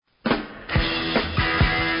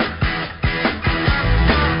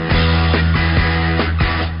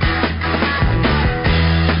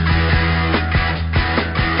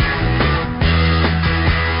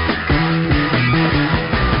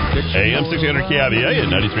Alexander Chiavia at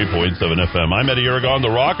 93.7 FM. I'm Eddie Aragon, the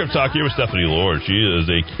Rock of Talk here with Stefani Lord. She is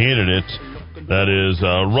a candidate that is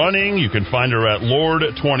running. You can find her at Lord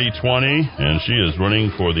 2020, and she is running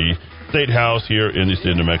for the State House here in the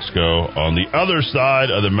state of New Mexico on the other side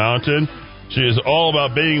of the mountain. She is all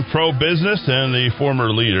about being pro-business and the former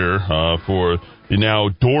leader for the now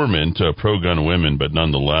dormant pro-gun women, but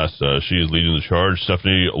nonetheless, she is leading the charge.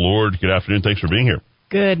 Stefani Lord, good afternoon. Thanks for being here.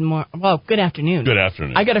 Good afternoon. Good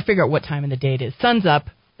afternoon. I got to figure out what time of the day it is. Sun's up.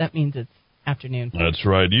 That means it's afternoon. That's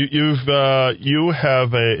right. You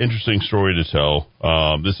have an interesting story to tell.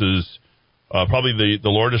 This is probably the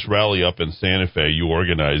largest rally up in Santa Fe. You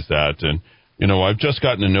organized that, and I've just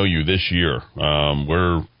gotten to know you this year.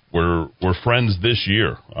 We're friends this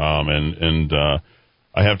year, and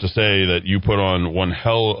I have to say that you put on one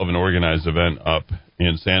hell of an organized event up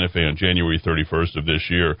in Santa Fe on January 31st of this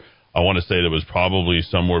year. I want to say there was probably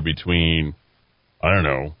somewhere between,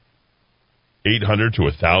 800 to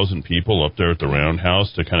 1,000 people up there at the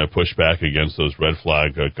Roundhouse to kind of push back against those red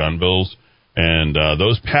flag gun bills. And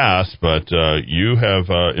those passed, but you have,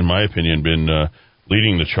 in my opinion, been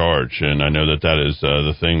leading the charge. And I know that is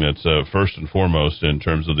the thing that's first and foremost in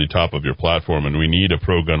terms of the top of your platform. And we need a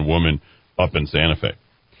pro-gun woman up in Santa Fe.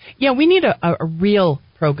 Yeah, we need a real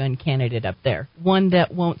pro-gun candidate up there, one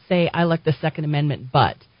that won't say, I like the Second Amendment,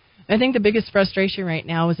 but. I think the biggest frustration right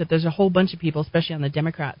now is that there's a whole bunch of people, especially on the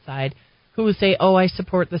Democrat side, who will say, I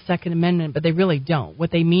support the Second Amendment, but they really don't.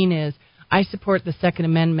 What they mean is, I support the Second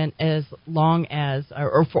Amendment as long as,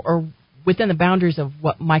 or within the boundaries of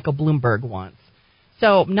what Michael Bloomberg wants.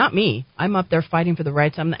 So, not me. I'm up there fighting for the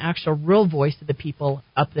rights. I'm the actual real voice of the people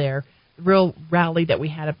up there. The real rally that we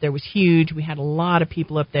had up there was huge. We had a lot of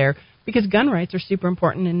people up there because gun rights are super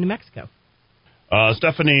important in New Mexico.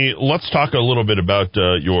 Stefani, let's talk a little bit about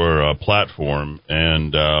your platform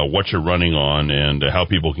and what you're running on and how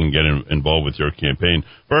people can get involved with your campaign.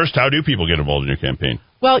 First, how do people get involved in your campaign?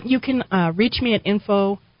 Well, you can reach me at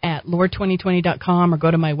info@lord2020.com or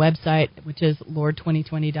go to my website, which is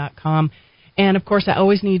lord2020.com. And, of course, I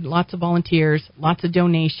always need lots of volunteers, lots of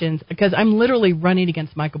donations, because I'm literally running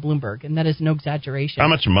against Michael Bloomberg, and that is no exaggeration. How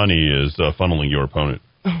much money is funneling your opponent?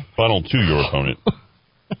 Funneled to your opponent?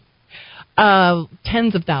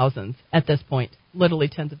 Tens of thousands at this point, literally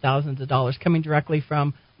tens of thousands of dollars coming directly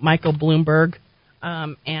from Michael Bloomberg,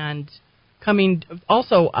 and coming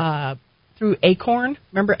also through Acorn.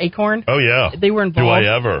 Remember Acorn? Oh, yeah. They were involved. Do I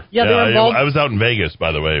ever? Yeah, they were involved. I was out in Vegas,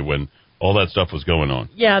 by the way, when all that stuff was going on.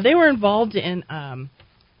 Yeah, they were involved in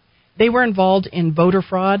voter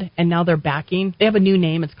fraud, and now they're backing. They have a new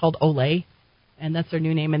name. It's called Olay, and that's their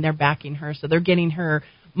new name, and they're backing her. So they're getting her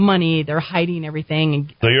money. They're hiding everything.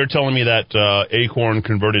 So you're telling me that Acorn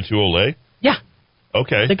converted to Olay? Yeah.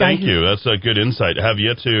 Okay, thank you. That's a good insight. I have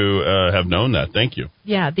yet to have known that. Thank you.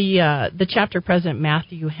 Yeah, the chapter president,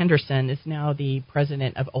 Matthew Henderson, is now the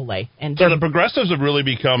president of Olay. And so the progressives have really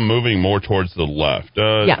become moving more towards the left.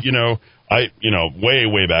 Yes.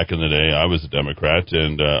 Way back in the day, I was a Democrat,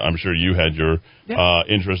 and I'm sure you had your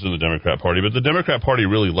interest in the Democrat Party. But the Democrat Party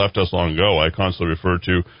really left us long ago. I constantly refer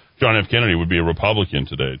to John F. Kennedy would be a Republican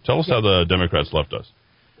today. Tell us how the Democrats left us.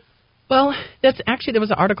 Well, there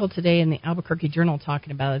was an article today in the Albuquerque Journal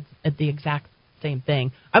talking about the exact same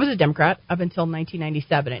thing. I was a Democrat up until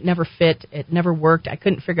 1997. It never fit. It never worked. I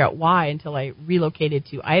couldn't figure out why until I relocated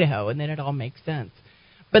to Idaho, and then it all makes sense.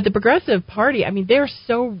 But the Progressive Party,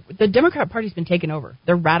 the Democrat Party's been taken over.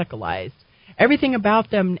 They're radicalized. Everything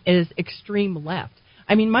about them is extreme left.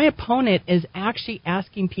 My opponent is actually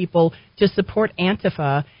asking people to support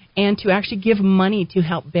Antifa and to actually give money to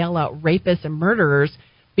help bail out rapists and murderers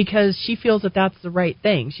because she feels that that's the right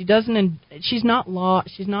thing. She's not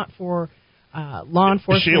for law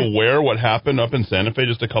enforcement. Is she aware what happened up in Santa Fe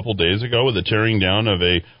just a couple days ago with the tearing down of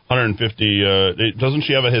a 150? Doesn't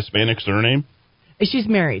she have a Hispanic surname? She's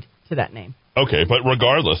married to that name. Okay, but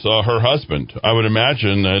regardless, her husband, I would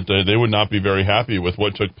imagine that they would not be very happy with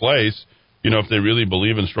what took place, if they really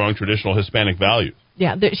believe in strong traditional Hispanic values.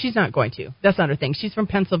 Yeah, she's not going to. That's not her thing. She's from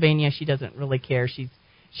Pennsylvania. She doesn't really care. She's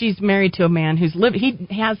married to a man he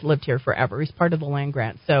has lived here forever. He's part of the land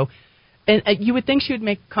grant. So, and you would think she would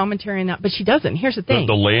make commentary on that, but she doesn't. Here's the thing.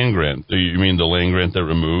 The land grant. You mean the land grant that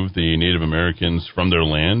removed the Native Americans from their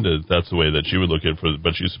land? That's the way that she would look at it,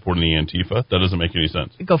 but she's supporting the Antifa? That doesn't make any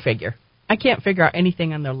sense. Go figure. I can't figure out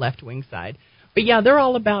anything on their left-wing side. But, yeah, they're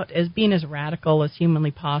all about being as radical as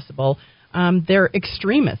humanly possible. They're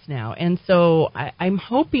extremists now. And so I'm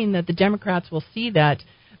hoping that the Democrats will see that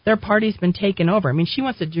their party's been taken over. She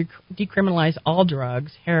wants to decriminalize all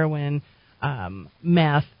drugs, heroin,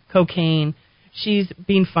 meth, cocaine. She's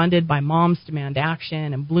being funded by Moms Demand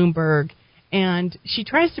Action and Bloomberg. And she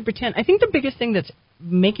tries to pretend. I think the biggest thing that's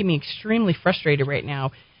making me extremely frustrated right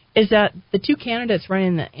now is that the two candidates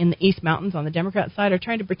running in the East Mountains on the Democrat side are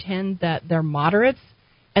trying to pretend that they're moderates,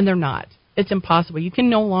 and they're not. It's impossible. You can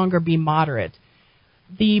no longer be moderate.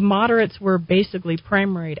 The moderates were basically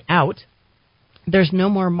primaried out. There's no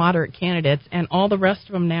more moderate candidates, and all the rest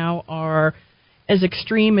of them now are as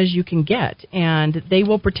extreme as you can get. And they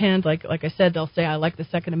will pretend, like I said, they'll say, I like the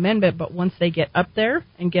Second Amendment, but once they get up there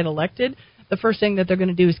and get elected, the first thing that they're going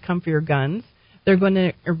to do is come for your guns. They're going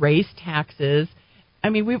to erase taxes. I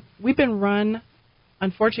mean, we've been run,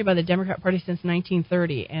 unfortunately, by the Democrat Party since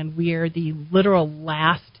 1930, and we are the literal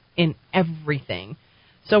last in everything.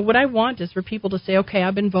 So what I want is for people to say, okay,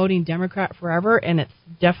 I've been voting Democrat forever, and it's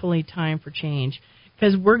definitely time for change,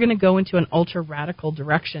 because we're going to go into an ultra-radical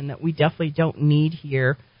direction that we definitely don't need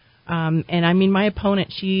here. And, I mean, my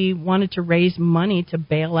opponent, she wanted to raise money to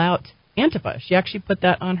bail out Antifa. She actually put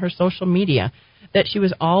that on her social media, that she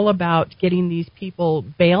was all about getting these people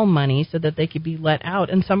bail money so that they could be let out,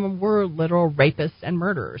 and some of them were literal rapists and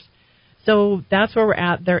murderers. So that's where we're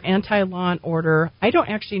at. They're anti-law and order. I don't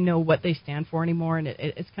actually know what they stand for anymore, and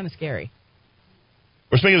it's kind of scary.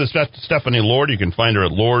 We're speaking to Stefani Lord. You can find her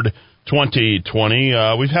at Lord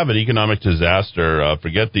 2020. We've had an economic disaster.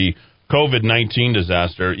 Forget the COVID-19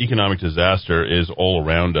 disaster. Economic disaster is all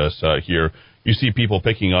around us here. You see people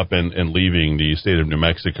picking up and leaving the state of New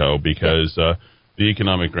Mexico because the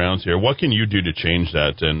economic grounds here. What can you do to change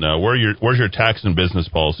that? And where's your tax and business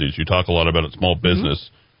policies? You talk a lot about small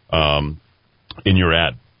business in your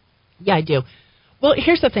ad. Yeah, I do. Well,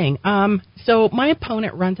 here's the thing. So my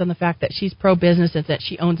opponent runs on the fact that she's pro-business and that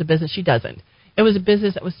she owns a business. She doesn't. It was a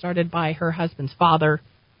business that was started by her husband's father,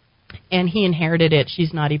 and he inherited it.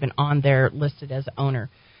 She's not even on there listed as owner.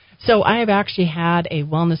 So I have actually had a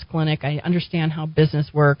wellness clinic. I understand how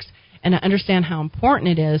business works, and I understand how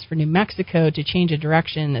important it is for New Mexico to change a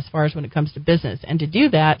direction as far as when it comes to business. And to do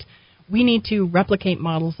that, we need to replicate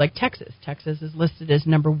models like Texas. Texas is listed as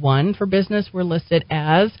number 1 for business. We're listed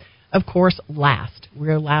as, of course, last.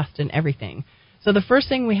 We're last in everything. So the first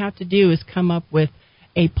thing we have to do is come up with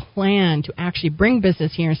a plan to actually bring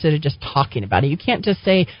business here instead of just talking about it. You can't just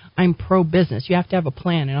say, I'm pro-business. You have to have a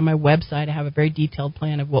plan. And on my website, I have a very detailed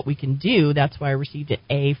plan of what we can do. That's why I received an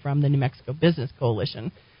A from the New Mexico Business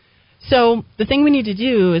Coalition. So the thing we need to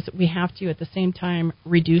do is we have to, at the same time,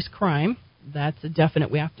 reduce crime. That's a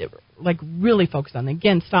definite. We have to really focus on it.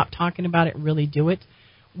 Again, stop talking about it, really do it.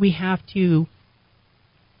 We have to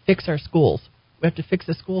fix our schools. We have to fix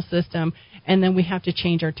the school system, and then we have to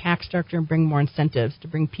change our tax structure and bring more incentives to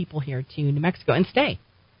bring people here to New Mexico and stay.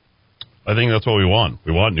 I think that's what we want.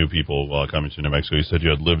 We want new people coming to New Mexico. You said you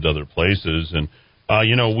had lived other places, and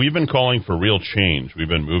we've been calling for real change. We've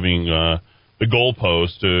been moving the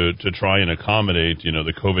goalposts to try and accommodate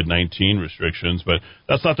the COVID-19 restrictions, but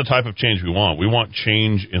that's not the type of change we want. We want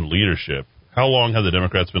change in leadership. How long have the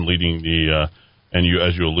Democrats been leading the and you,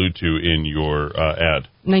 as you allude to in your ad?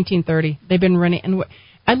 1930. They've been running, and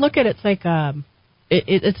I look at it, it's like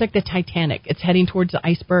it's like the Titanic. It's heading towards the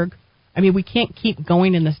iceberg. I mean, we can't keep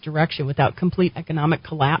going in this direction without complete economic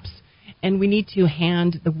collapse, and we need to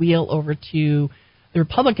hand the wheel over to the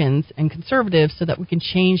Republicans and conservatives so that we can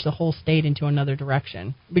change the whole state into another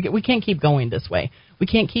direction. We can't keep going this way. We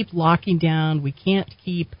can't keep locking down. We can't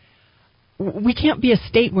be a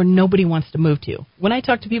state where nobody wants to move to. When I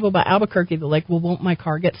talk to people about Albuquerque, they're like, well, won't my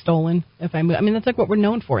car get stolen if I move? I mean, that's like what we're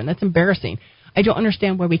known for, and that's embarrassing. I don't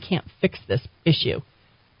understand why we can't fix this issue.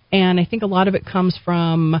 And I think a lot of it comes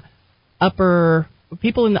from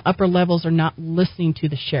people in the upper levels are not listening to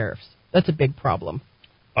the sheriffs. That's a big problem.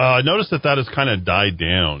 I noticed that has kind of died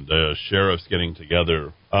down, the sheriffs getting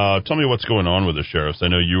together. Tell me what's going on with the sheriffs. I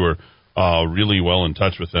know you were really well in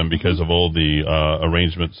touch with them because of all the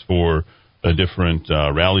arrangements for the different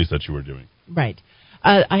rallies that you were doing. Right.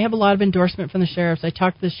 I have a lot of endorsement from the sheriffs. I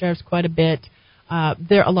talk to the sheriffs quite a bit.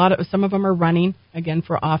 Some of them are running, again,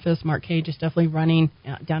 for office. Mark Cage is definitely running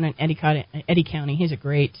down in Eddy County. He's a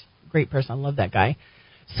great person. I love that guy.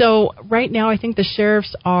 So right now I think the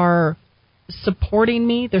sheriffs are supporting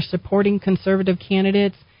me. They're supporting conservative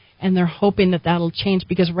candidates, and they're hoping that that'll change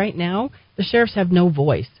because right now the sheriffs have no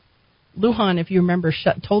voice. Lujan, if you remember,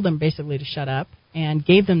 told them basically to shut up and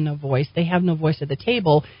gave them no voice. They have no voice at the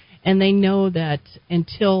table, and they know that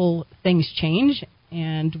until things change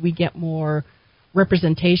and we get more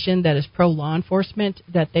representation that is pro-law enforcement,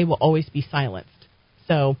 that they will always be silenced.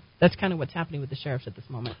 So that's kind of what's happening with the sheriffs at this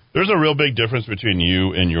moment. There's a real big difference between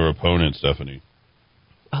you and your opponent, Stefani.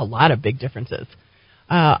 A lot of big differences.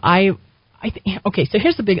 Okay, so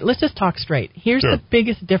let's just talk straight. Here's the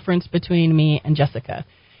biggest difference between me and Jessica.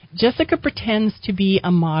 Jessica pretends to be a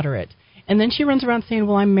moderate, And then she runs around saying,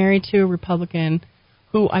 well, I'm married to a Republican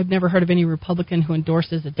who I've never heard of any Republican who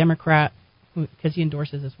endorses a Democrat because he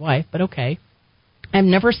endorses his wife, but okay. I've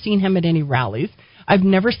never seen him at any rallies. I've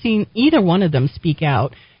never seen either one of them speak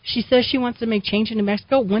out. She says she wants to make change in New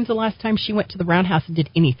Mexico. When's the last time she went to the Roundhouse and did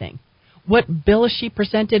anything? What bill has she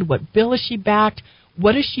presented? What bill has she backed?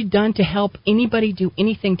 What has she done to help anybody do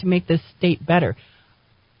anything to make this state better?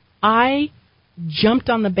 I jumped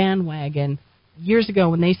on the bandwagon years ago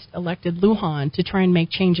when they elected Lujan to try and make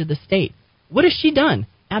change of the state. What has she done?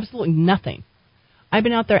 Absolutely nothing. I've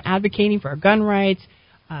been out there advocating for our gun rights,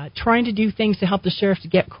 trying to do things to help the sheriff to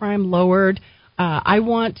get crime lowered. I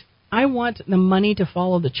want the money to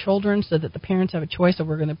follow the children so that the parents have a choice of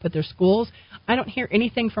where we're going to put their schools. I don't hear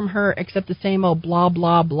anything from her except the same old blah,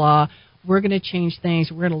 blah, blah. We're going to change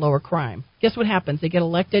things. We're going to lower crime. Guess what happens? They get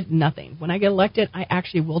elected? Nothing. When I get elected, I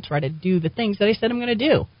actually will try to do the things that I said I'm going to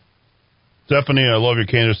do. Stephanie, I love your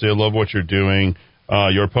candidacy. I love what you're doing.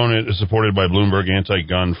 Your opponent is supported by Bloomberg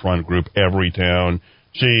Anti-Gun Front Group Everytown.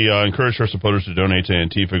 She encouraged her supporters to donate to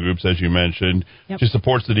Antifa groups, as you mentioned. Yep. She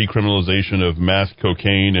supports the decriminalization of meth,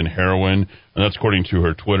 cocaine, and heroin, and that's according to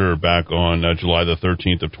her Twitter back on July the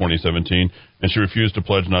 13th of 2017. And she refused to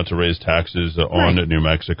pledge not to raise taxes on New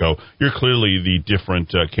Mexico. You're clearly the different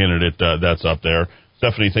candidate that's up there.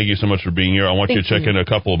 Stephanie, thank you so much for being here. I want you to check in a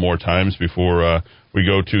couple more times before we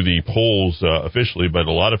go to the polls officially, but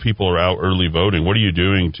a lot of people are out early voting. What are you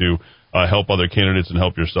doing to help other candidates and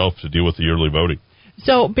help yourself to deal with the early voting?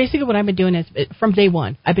 So basically what I've been doing is, from day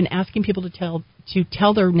one, I've been asking people to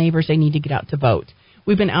tell their neighbors they need to get out to vote.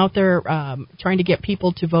 We've been out there trying to get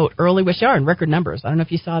people to vote early, which are in record numbers. I don't know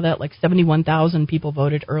if you saw that, like 71,000 people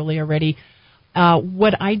voted early already.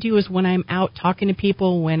 What I do is when I'm out talking to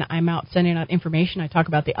people, when I'm out sending out information, I talk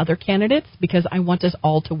about the other candidates because I want us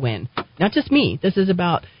all to win. Not just me. This is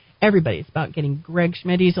about everybody. It's about getting Greg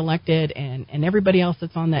Schmitty's elected and everybody else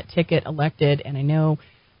that's on that ticket elected. And I know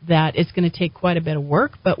that it's going to take quite a bit of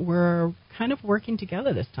work, but we're kind of working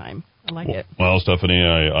together this time. I like it. Well, Stephanie,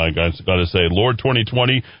 I got to say, Lord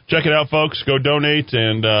 2020, check it out, folks. Go donate,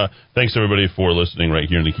 and thanks, everybody, for listening right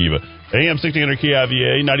here in the Kiva. AM 1600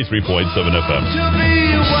 KIVA, 93.7 FM.